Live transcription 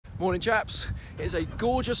Morning chaps, it is a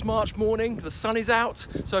gorgeous March morning, the sun is out,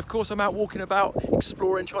 so of course I'm out walking about,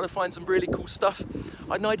 exploring, trying to find some really cool stuff.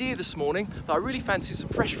 I had an idea this morning that I really fancy some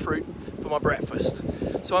fresh fruit for my breakfast.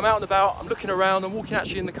 So I'm out and about, I'm looking around, I'm walking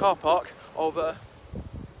actually in the car park of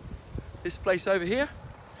this place over here.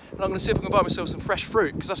 And I'm going to see if I can buy myself some fresh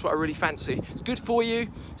fruit, because that's what I really fancy. It's good for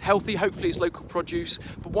you, it's healthy, hopefully it's local produce.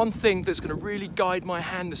 But one thing that's going to really guide my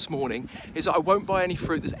hand this morning is that I won't buy any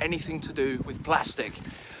fruit that's anything to do with plastic.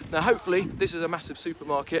 Now hopefully this is a massive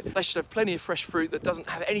supermarket. They should have plenty of fresh fruit that doesn't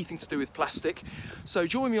have anything to do with plastic. So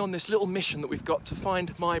join me on this little mission that we've got to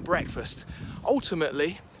find my breakfast.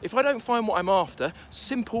 Ultimately, if I don't find what I'm after,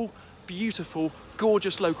 simple, beautiful,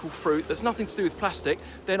 gorgeous local fruit that's nothing to do with plastic,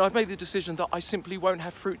 then I've made the decision that I simply won't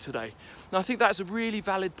have fruit today. Now I think that's a really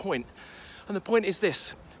valid point. And the point is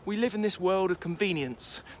this: we live in this world of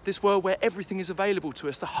convenience, this world where everything is available to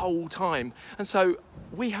us the whole time. And so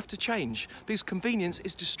we have to change, because convenience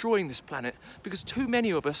is destroying this planet, because too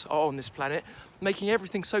many of us are on this planet making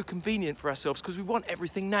everything so convenient for ourselves because we want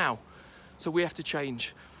everything now. So we have to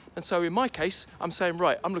change. And so in my case, I'm saying,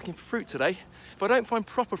 right, I'm looking for fruit today. If I don't find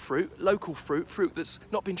proper fruit, local fruit, fruit that's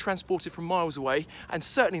not been transported from miles away and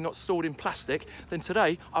certainly not stored in plastic, then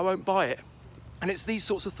today I won't buy it. And it's these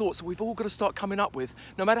sorts of thoughts that we've all got to start coming up with.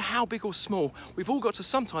 No matter how big or small, we've all got to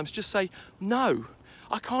sometimes just say, no,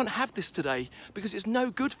 I can't have this today because it's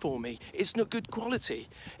no good for me. It's not good quality.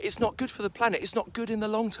 It's not good for the planet. It's not good in the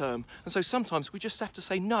long term. And so sometimes we just have to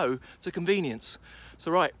say no to convenience.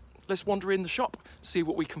 So right, let's wander in the shop, see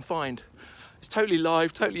what we can find. It's totally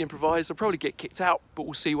live, totally improvised. I'll probably get kicked out, but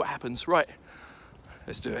we'll see what happens. Right,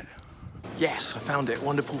 let's do it. Yes, I found it,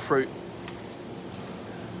 wonderful fruit.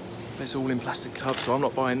 It's all in plastic tubs, so I'm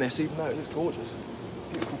not buying this, even though it looks gorgeous.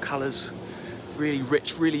 Beautiful colours, really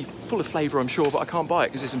rich, really full of flavour, I'm sure, but I can't buy it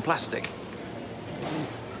because it's in plastic.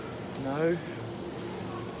 No.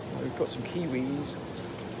 We've got some kiwis.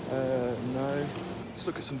 No. Let's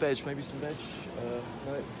look at some veg, maybe some veg.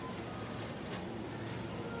 No.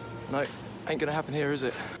 No, ain't gonna happen here, is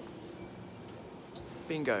it?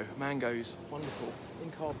 Bingo, mangoes, wonderful. In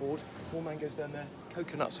cardboard, more mangoes down there.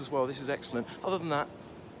 Coconuts as well, this is excellent. Other than that,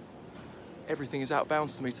 everything is out of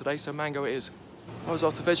bounds to me today, so mango it is. If I was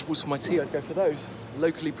after vegetables for my tea, I'd go for those.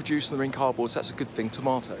 Locally produced and they're in cardboard, so that's a good thing.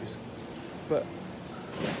 Tomatoes. But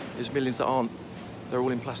there's millions that aren't. They're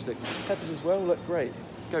all in plastic. Peppers as well look great.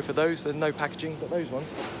 Go for those, there's no packaging, but those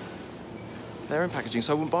ones, they're in packaging,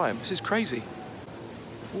 so I wouldn't buy them. This is crazy.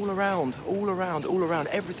 All around, all around, all around.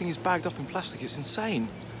 Everything is bagged up in plastic, it's insane.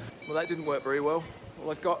 Well, that didn't work very well. All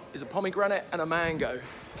I've got is a pomegranate and a mango.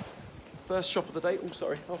 First shop of the day. Oh,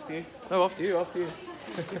 sorry, after you. No, after you, after you.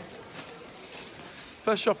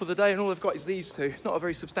 First shop of the day, and all I've got is these two. Not a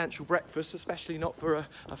very substantial breakfast, especially not for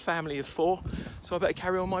a family of four. So I better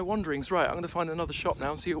carry on my wanderings. Right, I'm going to find another shop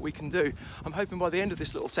now and see what we can do. I'm hoping by the end of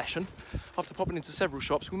this little session, after popping into several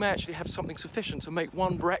shops, we may actually have something sufficient to make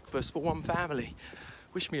one breakfast for one family.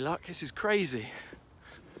 Wish me luck, this is crazy.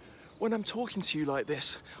 When I'm talking to you like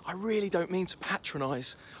this, I really don't mean to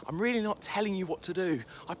patronise. I'm really not telling you what to do.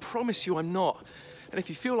 I promise you I'm not. And if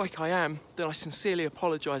you feel like I am, then I sincerely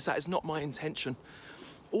apologise. That is not my intention.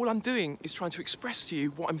 All I'm doing is trying to express to you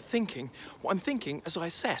what I'm thinking as I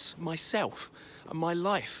assess myself and my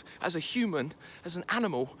life as a human, as an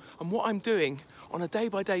animal, and what I'm doing on a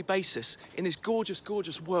day-by-day basis in this gorgeous,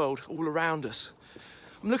 gorgeous world all around us.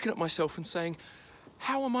 I'm looking at myself and saying,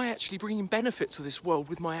 how am I actually bringing benefit to this world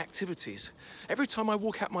with my activities? Every time I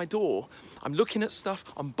walk out my door, I'm looking at stuff,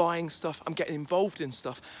 I'm buying stuff, I'm getting involved in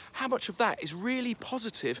stuff. How much of that is really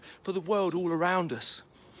positive for the world all around us?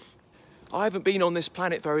 I haven't been on this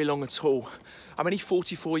planet very long at all. I'm only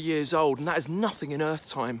 44 years old, and that is nothing in Earth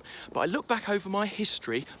time. But I look back over my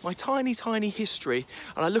history, my tiny, tiny history,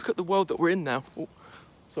 and I look at the world that we're in now. Oh,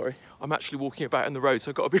 sorry, I'm actually walking about in the road, so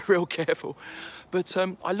I've got to be real careful. But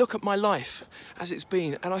I look at my life as it's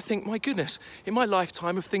been, and I think, my goodness, in my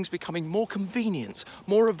lifetime of things becoming more convenient,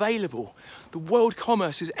 more available, the world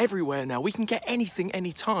commerce is everywhere now. We can get anything,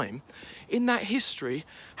 anytime. In that history,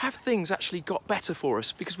 have things actually got better for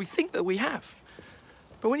us? Because we think that we have.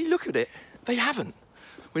 But when you look at it, they haven't.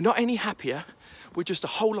 We're not any happier. We're just a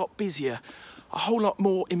whole lot busier, a whole lot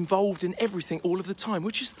more involved in everything all of the time,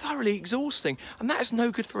 which is thoroughly exhausting, and that is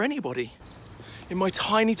no good for anybody. In my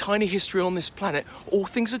tiny, tiny history on this planet, all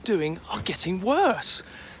things are getting worse.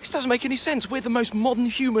 This doesn't make any sense. We're the most modern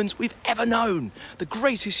humans we've ever known, the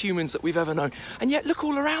greatest humans that we've ever known. And yet look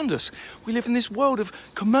all around us. We live in this world of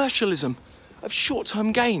commercialism, of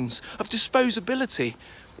short-term gains, of disposability.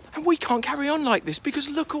 And we can't carry on like this because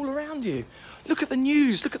look all around you. Look at the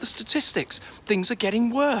news, look at the statistics. Things are getting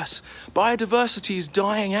worse. Biodiversity is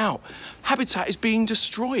dying out. Habitat is being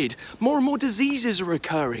destroyed. More and more diseases are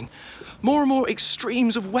occurring. More and more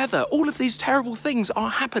extremes of weather. All of these terrible things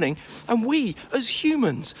are happening. And we, as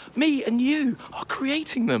humans, me and you, are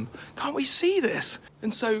creating them. Can't we see this?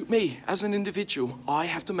 And so me, as an individual, I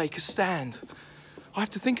have to make a stand. I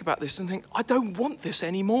have to think about this and think, I don't want this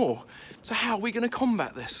anymore. So how are we going to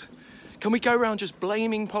combat this? Can we go around just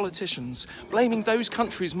blaming politicians, blaming those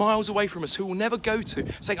countries miles away from us who we'll never go to,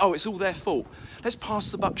 saying, oh, it's all their fault? Let's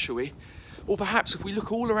pass the buck, shall we? Or perhaps if we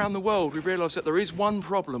look all around the world, we realise that there is one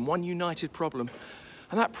problem, one united problem.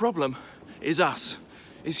 And that problem is us,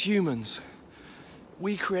 is humans.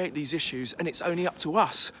 We create these issues and it's only up to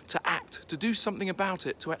us to act, to do something about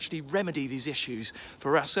it, to actually remedy these issues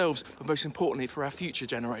for ourselves, but most importantly for our future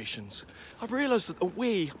generations. I've realised that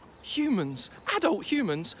we, humans, adult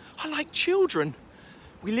humans, are like children.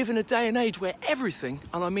 We live in a day and age where everything,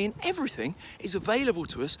 and I mean everything, is available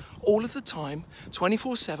to us all of the time,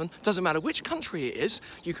 24/7, doesn't matter which country it is,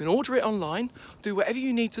 you can order it online, do whatever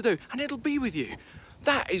you need to do, and it'll be with you.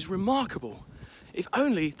 That is remarkable. If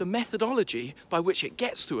only the methodology by which it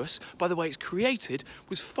gets to us, by the way it's created,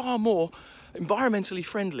 was far more environmentally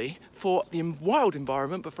friendly for the wild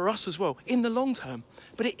environment, but for us as well, in the long term.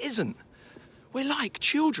 But it isn't. We're like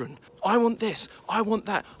children. I want this, I want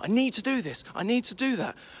that, I need to do this, I need to do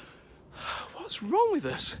that. What's wrong with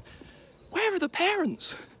us? Where are the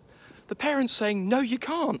parents? The parents saying, no, you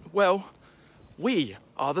can't. Well, we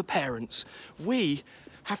are the parents. We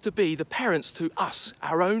have to be the parents to us,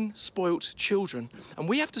 our own spoilt children. And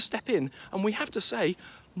we have to step in and we have to say,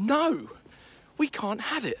 no, we can't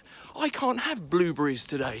have it. I can't have blueberries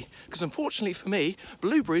today because unfortunately for me,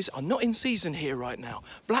 blueberries are not in season here right now.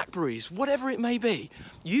 Blackberries, whatever it may be,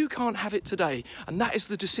 you can't have it today. And that is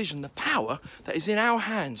the decision, the power that is in our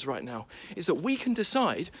hands right now, is that we can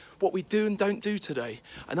decide what we do and don't do today.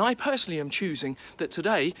 And I personally am choosing that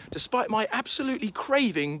today, despite my absolutely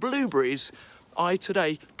craving blueberries, I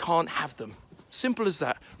today can't have them. Simple as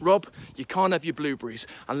that. Rob, you can't have your blueberries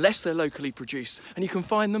unless they're locally produced. And you can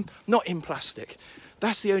find them not in plastic.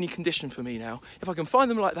 That's the only condition for me now. If I can find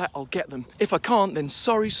them like that, I'll get them. If I can't, then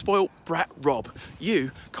sorry, spoilt brat Rob.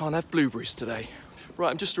 You can't have blueberries today. Right,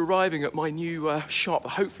 I'm just arriving at my new shop.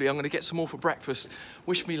 Hopefully I'm going to get some more for breakfast.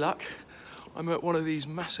 Wish me luck. I'm at one of these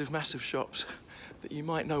massive, massive shops that you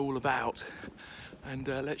might know all about. And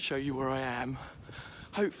let's show you where I am.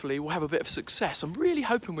 Hopefully we'll have a bit of success. I'm really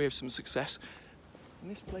hoping we have some success in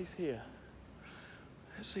this place here.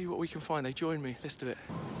 Let's see what we can find. They join me. Let's do it.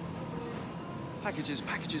 Packages,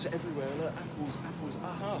 packages everywhere. Look, apples, apples.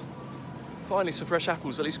 Aha! Finally some fresh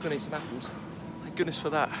apples. At least we're gonna eat some apples. Thank goodness for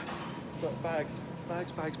that. Got bags,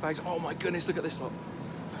 bags, bags, bags. Oh my goodness, look at this lot.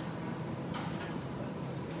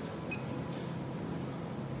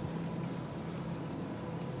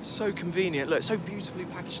 So convenient. Look, so beautifully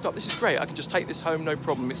packaged up. This is great. I can just take this home, no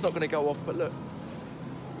problem. It's not going to go off, but look,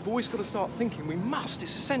 we've always got to start thinking. We must.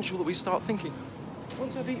 It's essential that we start thinking.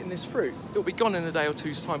 Once I've eaten this fruit, it'll be gone in a day or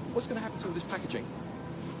two's time. What's going to happen to all this packaging?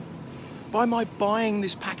 By my buying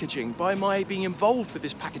this packaging, by my being involved with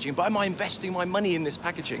this packaging, by my investing my money in this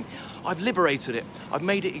packaging, I've liberated it. I've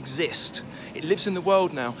made it exist. It lives in the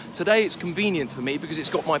world now. Today it's convenient for me because it's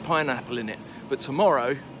got my pineapple in it. But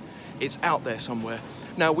tomorrow, it's out there somewhere.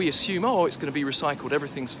 Now we assume, oh, it's going to be recycled,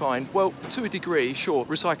 everything's fine. Well, to a degree, sure,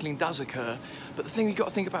 recycling does occur. But the thing you've got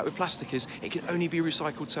to think about with plastic is it can only be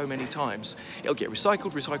recycled so many times. It'll get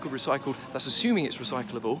recycled, recycled, recycled. That's assuming it's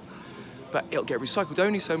recyclable. But it'll get recycled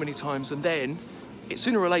only so many times, and then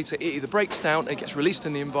sooner or later it either breaks down and gets released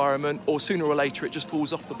in the environment, or sooner or later it just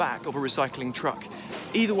falls off the back of a recycling truck.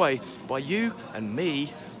 Either way, by you and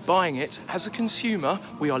me buying it, as a consumer,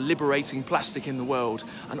 we are liberating plastic in the world.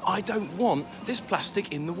 And I don't want this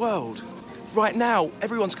plastic in the world. Right now,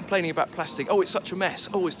 everyone's complaining about plastic. Oh, it's such a mess.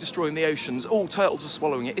 Oh, it's destroying the oceans. Oh, turtles are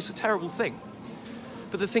swallowing it. It's a terrible thing.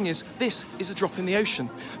 But the thing is, this is a drop in the ocean.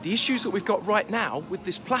 The issues that we've got right now with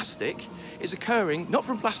this plastic is occurring not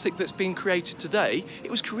from plastic that's being created today. It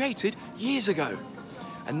was created years ago.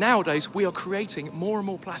 And nowadays, we are creating more and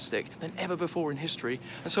more plastic than ever before in history.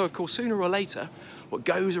 And so, of course, sooner or later, what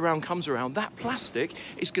goes around comes around. That plastic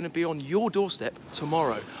is going to be on your doorstep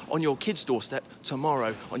tomorrow, on your kids' doorstep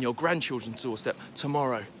tomorrow, on your grandchildren's doorstep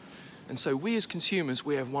tomorrow. And so we as consumers,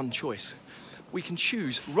 we have one choice. We can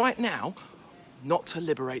choose right now not to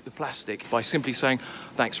liberate the plastic by simply saying,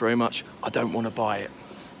 thanks very much, I don't want to buy it.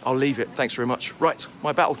 I'll leave it, thanks very much. Right,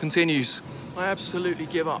 my battle continues. I absolutely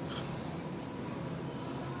give up.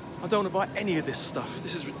 I don't want to buy any of this stuff.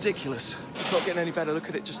 This is ridiculous. It's not getting any better. Look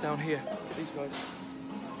at it just down here. Look at these guys.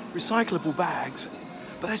 Recyclable bags,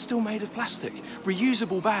 but they're still made of plastic.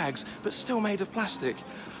 Reusable bags, but still made of plastic.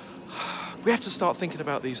 We have to start thinking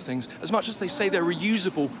about these things. As much as they say they're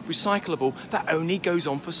reusable, recyclable, that only goes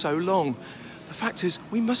on for so long. The fact is,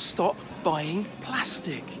 we must stop buying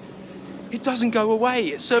plastic. It doesn't go away.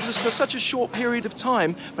 It serves us for such a short period of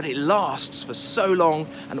time, but it lasts for so long,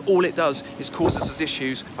 and all it does is causes us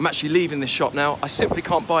issues. I'm actually leaving this shop now. I simply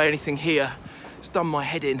can't buy anything here. It's done my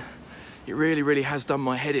head in. It really, really has done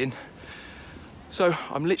my head in. So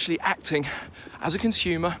I'm literally acting as a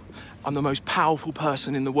consumer. I'm the most powerful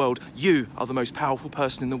person in the world. You are the most powerful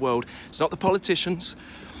person in the world. It's not the politicians.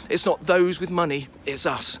 It's not those with money, it's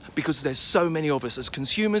us, because there's so many of us. As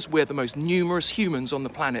consumers, we're the most numerous humans on the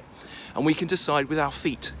planet, and we can decide with our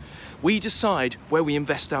feet. We decide where we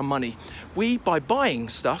invest our money. We, by buying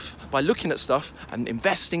stuff, by looking at stuff and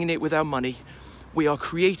investing in it with our money, we are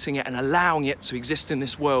creating it and allowing it to exist in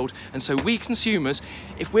this world. And so we consumers,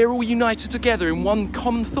 if we're all united together in one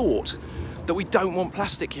common thought, that we don't want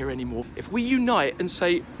plastic here anymore, if we unite and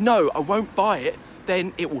say, no, I won't buy it,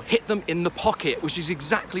 then it will hit them in the pocket, which is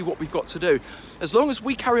exactly what we've got to do. As long as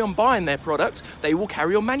we carry on buying their product, they will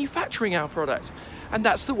carry on manufacturing our product. And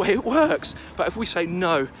that's the way it works. But if we say,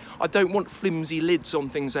 no, I don't want flimsy lids on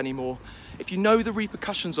things anymore, if you know the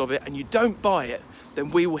repercussions of it and you don't buy it, then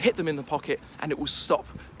we will hit them in the pocket and it will stop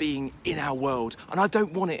being in our world. And I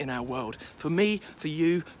don't want it in our world. For me, for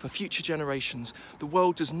you, for future generations, the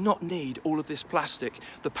world does not need all of this plastic.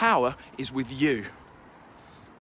 The power is with you.